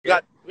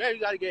Yeah, you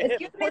gotta get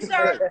hip. Excuse Of course me, it's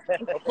sir.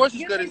 good. Of course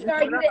it's Excuse good. me, It's sir.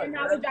 coming You out, didn't know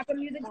I was man. dropping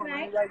music Come on,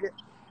 man. tonight?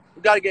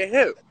 You gotta get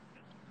hip.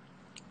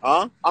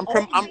 Huh? I'm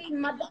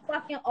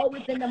motherfucking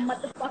always in the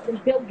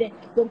motherfucking building.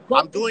 The I'm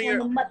GOAT is doing on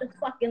your the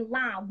motherfucking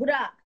line. What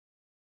up?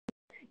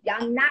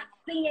 Y'all not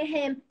seeing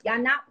him. Y'all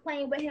not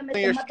playing with him as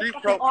the street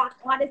motherfucking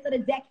pro. artist of the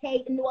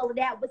decade and all of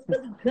that. What's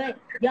really good?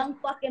 Young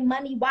fucking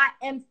Money,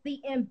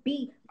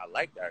 YMCMB. I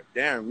like that.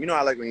 Damn, you know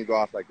I like when you go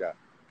off like that.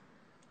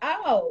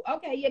 Oh,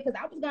 okay, yeah, because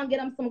I was going to get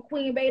him some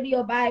Queen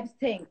Radio vibes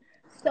thing.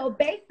 So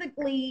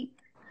basically,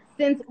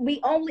 since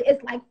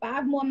it's like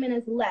 5 more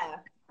minutes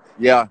left.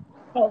 Yeah.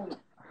 So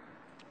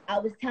I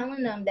was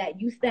telling them that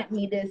you sent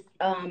me this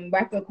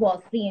record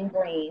called Seeing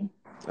Green.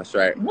 That's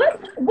right.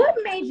 What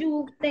made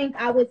you think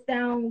I would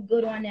sound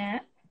good on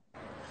that?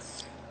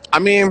 I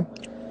mean,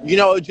 you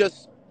know, it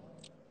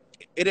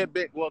had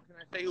been. Well, can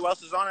I say who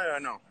else is on it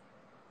or no?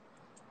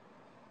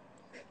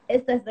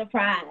 It's a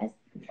surprise.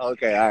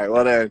 Okay, all right.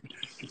 Well then,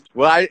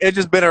 it's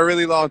just been a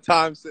really long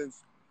time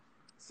since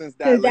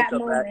that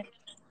moment.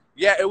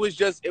 Yeah, it was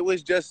just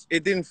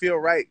it didn't feel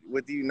right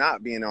with you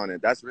not being on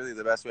it. That's really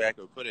the best way I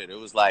could put it. It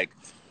was like,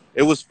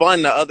 it was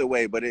fun the other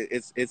way, but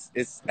it's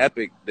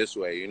epic this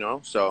way, you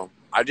know. So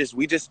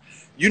we just,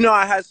 you know,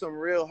 I had some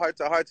real heart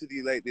to hearts with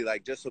you lately,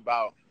 like just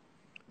about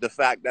the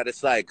fact that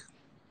it's like,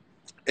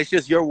 it's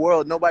just your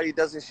world. Nobody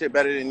does this shit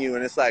better than you,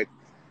 and it's like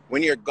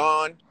when you're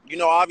gone, you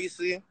know,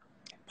 obviously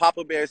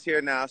Papa Bear's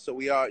here now, so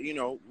we are, you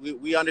know,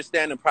 we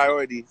understand the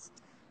priorities,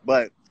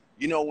 but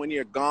you know, when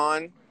you're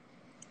gone,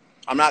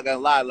 I'm not gonna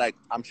lie, like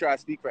I'm sure I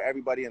speak for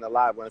everybody in the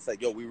live when it's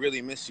like, yo, we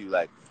really miss you,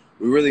 like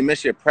we really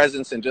miss your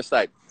presence, and just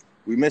like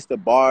we miss the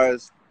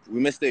bars,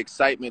 we miss the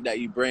excitement that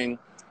you bring.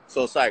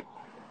 So it's like,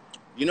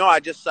 you know,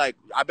 I've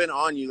been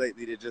on you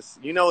lately to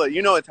just, you know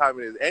what time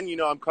it is, and you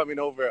know I'm coming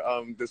over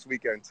this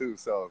weekend too,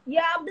 so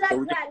yeah,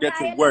 blood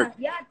clot lie.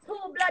 Yeah, 2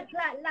 blood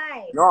clot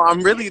lies. No,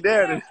 I'm really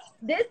there.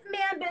 This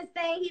man been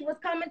saying he was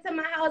coming to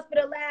my house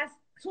for the last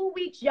 2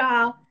 weeks,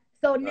 y'all.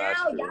 So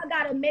now y'all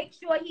gotta make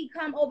sure he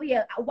come over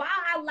here. While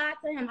I lied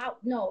to him, I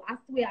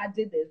swear I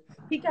did this.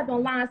 He kept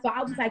on lying, so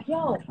I was like,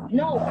 yo,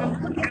 no, I'm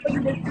cooking for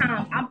you this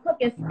time. I'm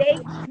cooking steak,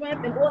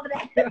 shrimp, and all of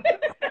that.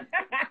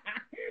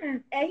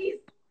 And he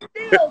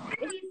still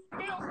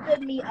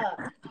stood me up.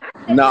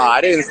 No,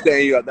 I didn't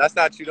stand you up. That's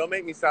not you. Don't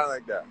make me sound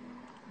like that.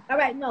 All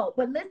right, no,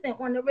 but listen,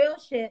 on the real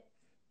shit,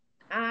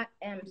 I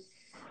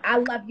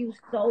love you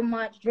so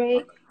much,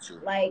 Drake.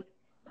 Like,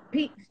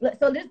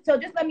 so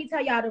just let me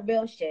tell y'all the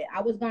real shit. I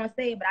was gonna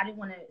say it, but I didn't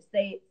want to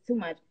say it too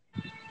much.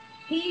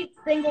 He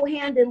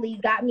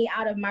single-handedly got me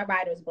out of my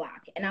writer's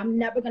block, and I'm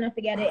never gonna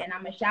forget it. And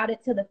I'm gonna shout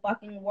it to the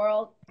fucking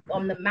world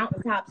on the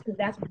mountaintops, because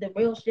that's the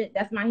real shit.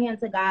 That's my hand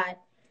to God.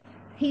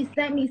 He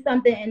sent me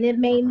something, and it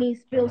made me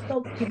feel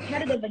so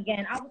competitive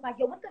again. I was like,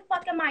 yo, what the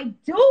fuck am I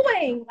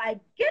doing?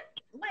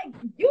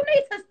 You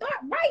need to start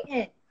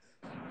writing.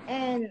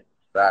 And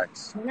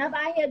facts. Whenever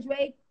I hear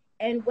Drake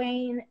and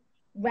Wayne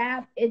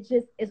rap, it's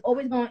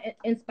always going to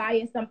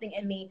inspire something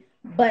in me.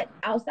 But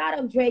outside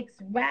of Drake's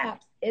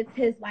raps, it's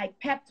his like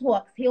pep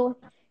talks. He'll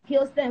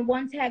send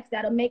one text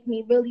that'll make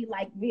me really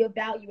like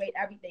reevaluate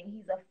everything.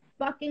 He's a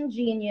fucking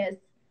genius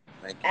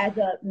as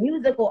a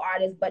musical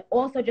artist, but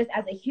also just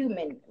as a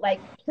human.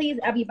 Like, please,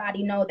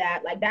 everybody know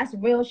that. Like, that's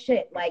real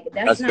shit. Like,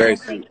 that's not very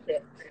fake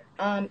shit.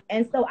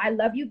 And so I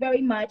love you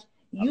very much.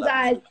 You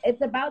guys,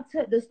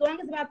 the song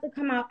is about to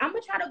come out. I'm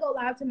gonna try to go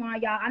live tomorrow,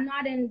 y'all. I know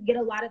I didn't get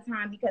a lot of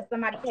time because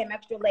somebody came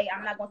extra late.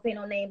 I'm not gonna say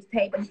no names,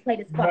 Tay, but he played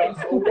his fucking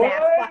stupid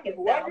ass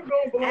fucking self,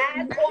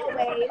 as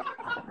always.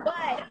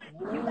 But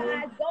you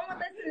guys, go and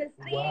listen to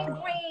Seeing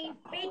Green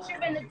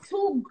featuring the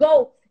 2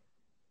 GOATs,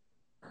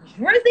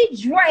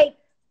 Drizzy Drake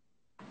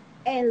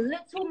and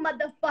Little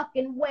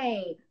Motherfucking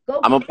Wayne.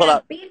 I'm gonna pull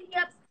up Beating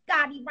Up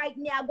Scotty right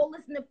now. Go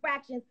listen to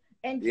Fractions,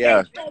 and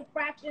Drake said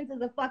Fractions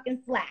is a fucking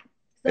slap.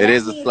 So it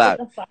is a slap.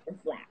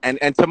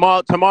 And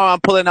tomorrow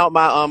I'm pulling out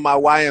my my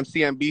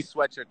YMCMB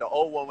sweatshirt, the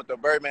old one with the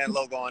Birdman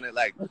logo on it,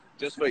 like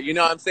just for, you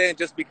know what I'm saying,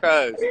 just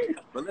because.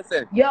 But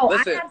listen,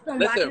 I have some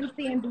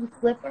YMCMB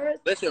slippers.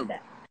 Listen,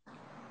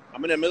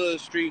 I'm in the middle of the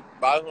street,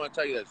 but I just want to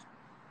tell you this: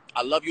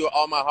 I love you with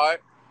all my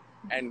heart,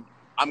 and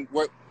I'm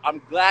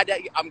glad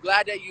that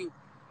you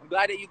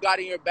got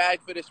in your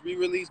bag for this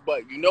re-release.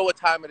 But you know what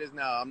time it is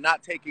now. I'm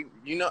not taking,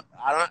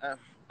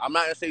 I'm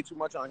not gonna say too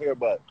much on here,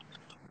 but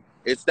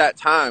it's that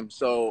time.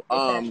 So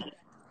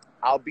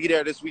I'll be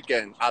there this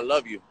weekend. I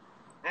love you.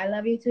 I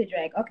love you too,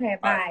 Drake. Okay,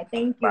 bye. Right.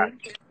 Thank you.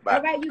 Bye.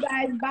 All right, you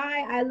guys,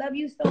 bye. I love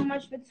you so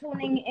much for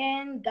tuning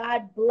in.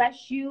 God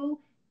bless you.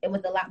 It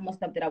was a lot more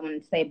stuff that I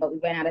wanted to say, but we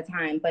ran out of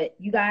time. But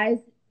you guys,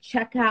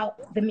 check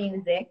out the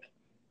music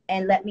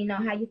and let me know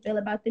how you feel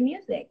about the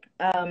music.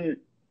 I'm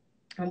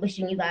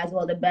wishing you guys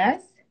all the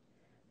best.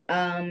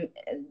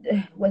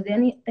 Was there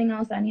anything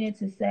else I needed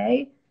to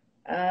say?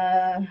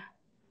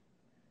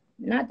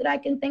 Not that I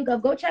can think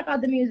of. Go check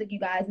out the music, you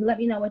guys, and let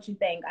me know what you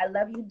think. I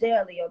love you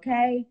dearly,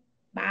 okay?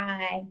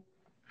 Bye.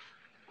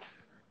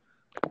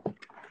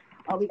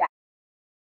 Oh, we got